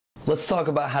Let's talk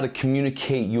about how to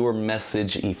communicate your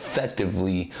message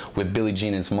effectively with Billie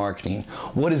Jean is Marketing.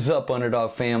 What is up,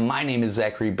 Underdog fam? My name is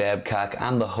Zachary Babcock.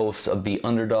 I'm the host of the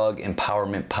Underdog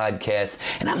Empowerment Podcast,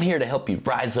 and I'm here to help you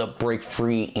rise up, break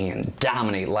free, and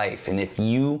dominate life. And if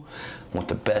you want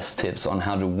the best tips on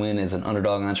how to win as an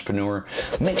underdog entrepreneur,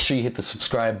 make sure you hit the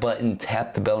subscribe button,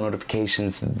 tap the bell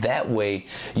notifications. That way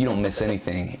you don't miss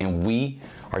anything. And we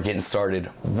are getting started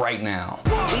right now.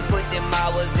 We put them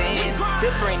hours in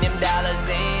to bring them dollars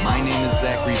in. My name is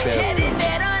Zachary Babcock. That is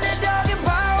that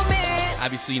underdog empowerment.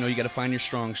 Obviously, you got to find your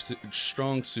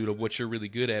strong suit of what you're really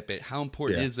good at, but how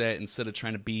important is that instead of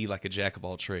trying to be like a jack of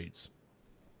all trades?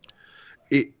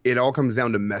 It all comes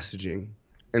down to messaging.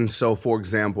 And so, for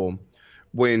example,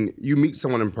 when you meet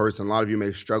someone in person, a lot of you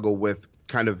may struggle with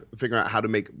kind of figuring out how to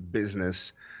make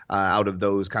business out of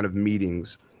those kind of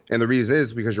meetings. And the reason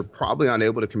is because you're probably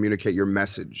unable to communicate your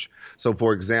message. So,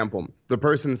 for example, the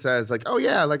person says like, oh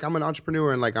yeah, like I'm an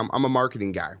entrepreneur and like I'm a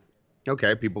marketing guy.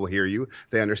 Okay, people hear you,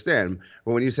 they understand.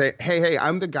 But when you say, hey,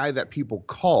 I'm the guy that people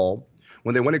call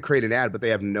when they want to create an ad, but they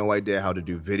have no idea how to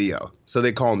do video. So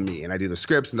they call me and I do the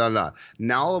scripts and da.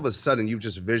 Now all of a sudden you've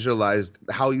just visualized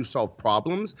how you solve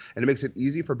problems, and it makes it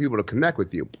easy for people to connect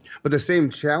with you. But the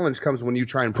same challenge comes when you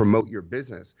try and promote your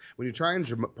business. When you try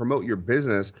and promote your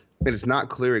business and it's not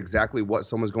clear exactly what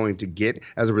someone's going to get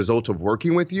as a result of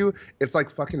working with you, it's like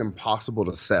fucking impossible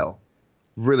to sell.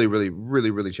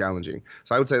 Really challenging.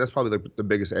 So I would say that's probably the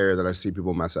biggest area that I see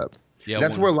people mess up. Yeah,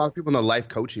 that's where a lot of people in the life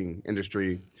coaching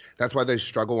industry, that's why they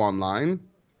struggle online,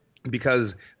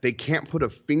 because they can't put a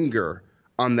finger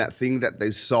on that thing that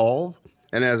they solve.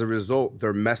 And as a result,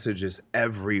 their message is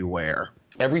everywhere.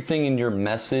 Everything in your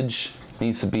message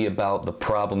needs to be about the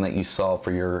problem that you solve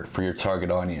for your target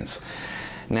audience.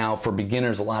 Now, for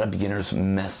beginners, a lot of beginners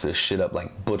mess this shit up,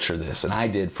 like butcher this. And I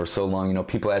did for so long. You know,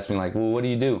 people ask me like, well, what do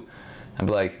you do? I'd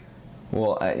be like,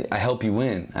 well, I help you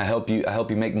win. I help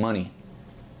you make money.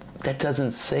 That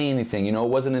doesn't say anything. You know, it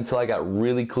wasn't until I got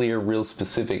really clear, real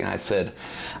specific, and I said,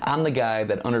 I'm the guy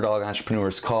that underdog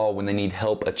entrepreneurs call when they need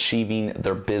help achieving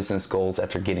their business goals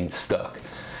after getting stuck.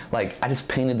 Like, I just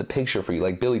painted the picture for you,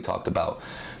 like Billy talked about.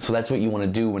 So that's what you want to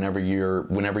do whenever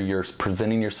you're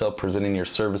presenting yourself, presenting your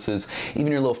services,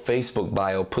 even your little Facebook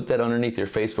bio. Put that underneath your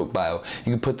Facebook bio.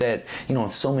 You can put that, you know, in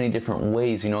so many different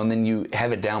ways, you know, and then you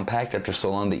have it down packed after so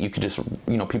long that you could just,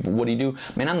 you know, people, what do you do?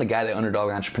 Man, I'm the guy that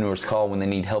underdog entrepreneurs call when they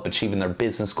need help achieving their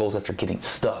business goals after getting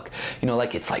stuck. You know,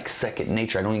 like it's like second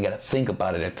nature. I don't even got to think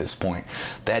about it at this point.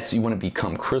 You want to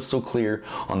become crystal clear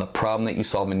on the problem that you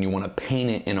solve, and you want to paint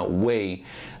it in a way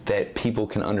that people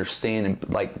can understand and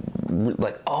like,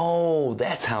 oh,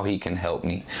 that's how he can help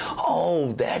me.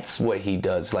 Oh, that's what he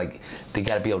does. Like, they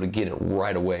got to be able to get it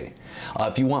right away.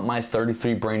 If you want my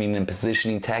 33 branding and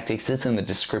positioning tactics, it's in the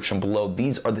description below.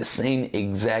 These are the same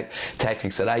exact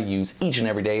tactics that I use each and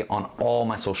every day on all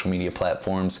my social media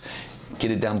platforms. Get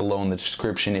it down below in the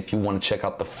description if you want to check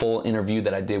out the full interview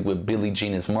that I did with Billie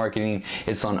Jean is Marketing.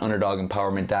 It's on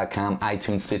underdogempowerment.com,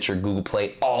 iTunes, Stitcher, Google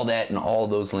Play, all that, and all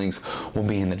those links will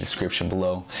be in the description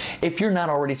below. If you're not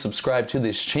already subscribed to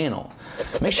this channel,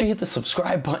 make sure you hit the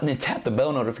subscribe button and tap the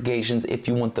bell notifications if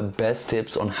you want the best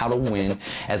tips on how to win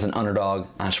as an underdog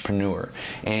entrepreneur.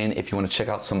 And if you want to check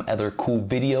out some other cool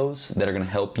videos that are going to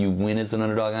help you win as an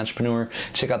underdog entrepreneur,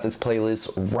 check out this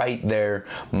playlist right there.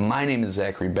 My name is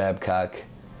Zachary Babcock.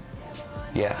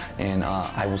 Yeah, and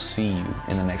I will see you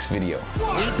in the next video.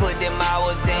 We put them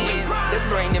hours in to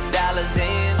bring them